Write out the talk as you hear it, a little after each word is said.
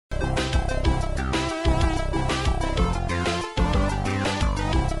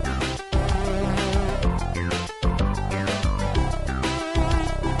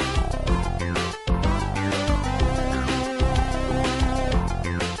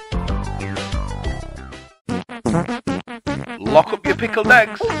pickled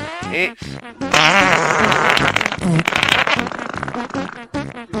eggs. It's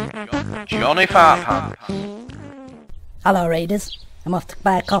Johnny Fartpants. Hello, Raiders. I'm off to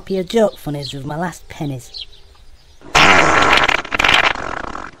buy a copy of Joke Funnies with my last pennies.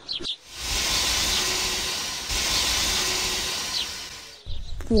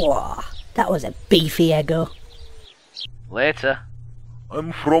 Whoa, that was a beefy eggo. Later.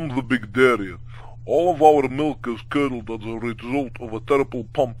 I'm from the big dairy. All of our milk is curdled as a result of a terrible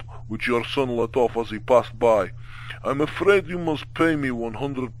pump which your son let off as he passed by. I'm afraid you must pay me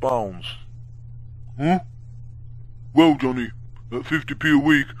 £100. Huh? Well, Johnny, at 50p a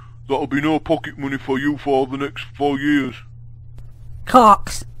week, that'll be no pocket money for you for the next 4 years.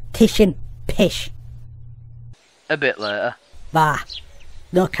 Corks, Tishin, pish. A bit later. Bah,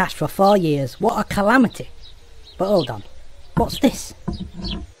 no cash for 4 years. What a calamity. But hold on, what's this?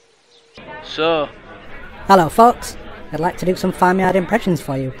 So, Hello, folks. I'd like to do some farmyard impressions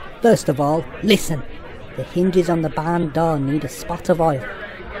for you. First of all, listen. The hinges on the barn door need a spot of oil.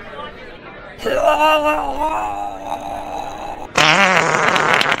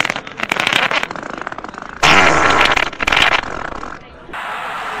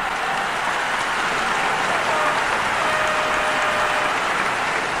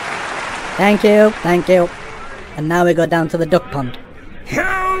 Thank you, thank you. And now we go down to the duck pond.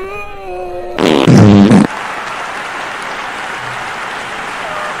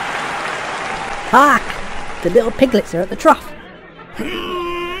 Hark! The little piglets are at the trough.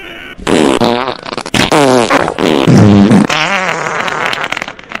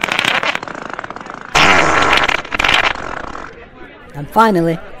 And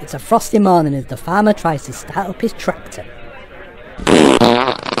finally, it's a frosty morning as the farmer tries to start up his tractor.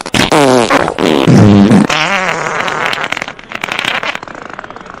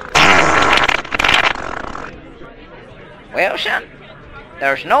 Well, son,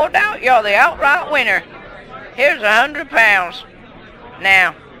 there's no doubt you're the outright winner. Here's £100.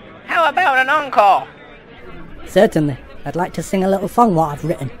 Now, how about an encore? Certainly. I'd like to sing a little song what I've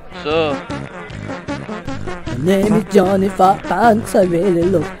written. so, My name is Johnny Fartpants, I really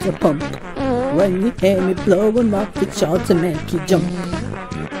love to pump. When you hear me blowing up, it's sure to make you jump.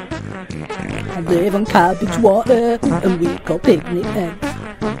 I live on cabbage water, and we call picnic eggs.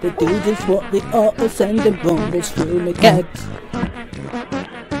 They do just what they ought to send them rumbles through my kegs.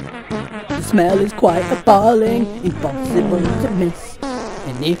 The smell is quite appalling, impossible to miss.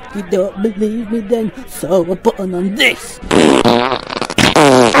 And if you don't believe me, then sew a button on this.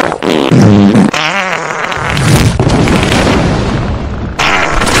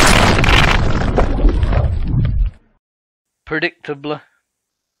 predictably.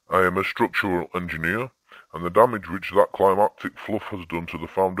 I am a structural engineer, and the damage which that climactic fluff has done to the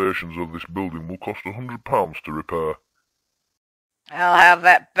foundations of this building will cost £100 to repair. I'll have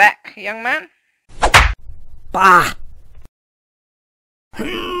that back, young man. Bah!